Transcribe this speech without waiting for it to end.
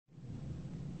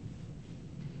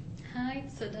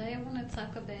Today I want to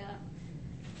talk about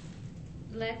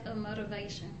lack of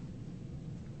motivation.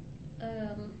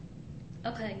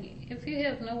 Okay, if you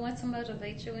have no one to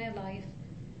motivate you in life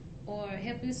or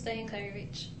help you stay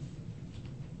encouraged,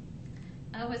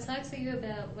 I would talk to you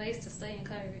about ways to stay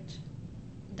encouraged.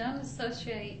 Don't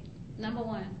associate, number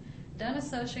one, don't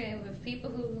associate with people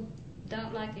who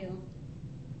don't like you.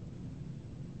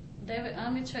 They will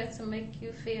only try to make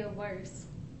you feel worse.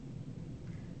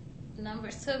 Number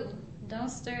two, don't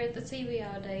stare at the TV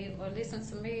all day or listen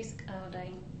to music all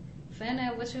day. Find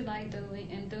out what you like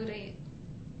doing and do that.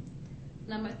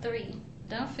 Number three,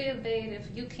 don't feel bad if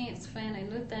you can't find a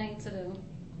new thing to do.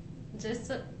 Just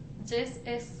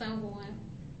ask someone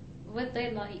what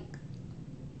they like.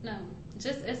 No,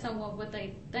 just ask someone what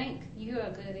they think you are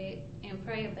good at and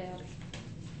pray about it.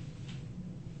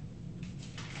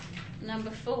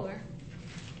 Number four,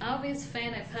 always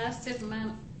find a positive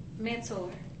mentor.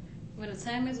 When the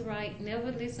time is right,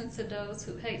 never listen to those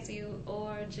who hate you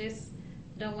or just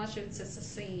don't want you to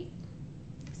succeed.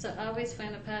 So always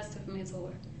find a positive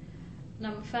mentor.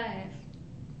 Number five,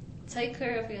 take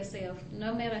care of yourself.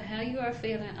 No matter how you are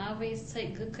feeling, always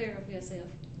take good care of yourself.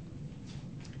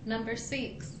 Number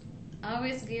six,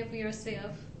 always give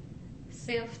yourself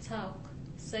self-talk.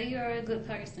 Say you are a good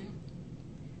person.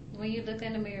 When you look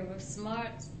in the mirror,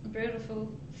 smart,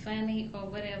 beautiful, funny, or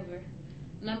whatever.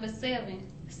 Number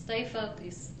seven, stay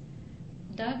focused.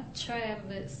 Don't try,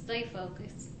 but stay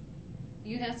focused.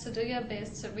 You have to do your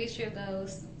best to reach your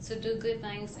goals, to do good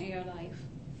things in your life.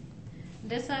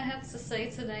 That's all I have to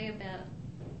say today about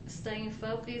staying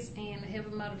focused and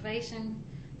having motivation.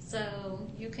 So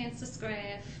you can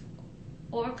subscribe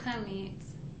or comment.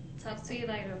 Talk to you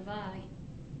later. Bye.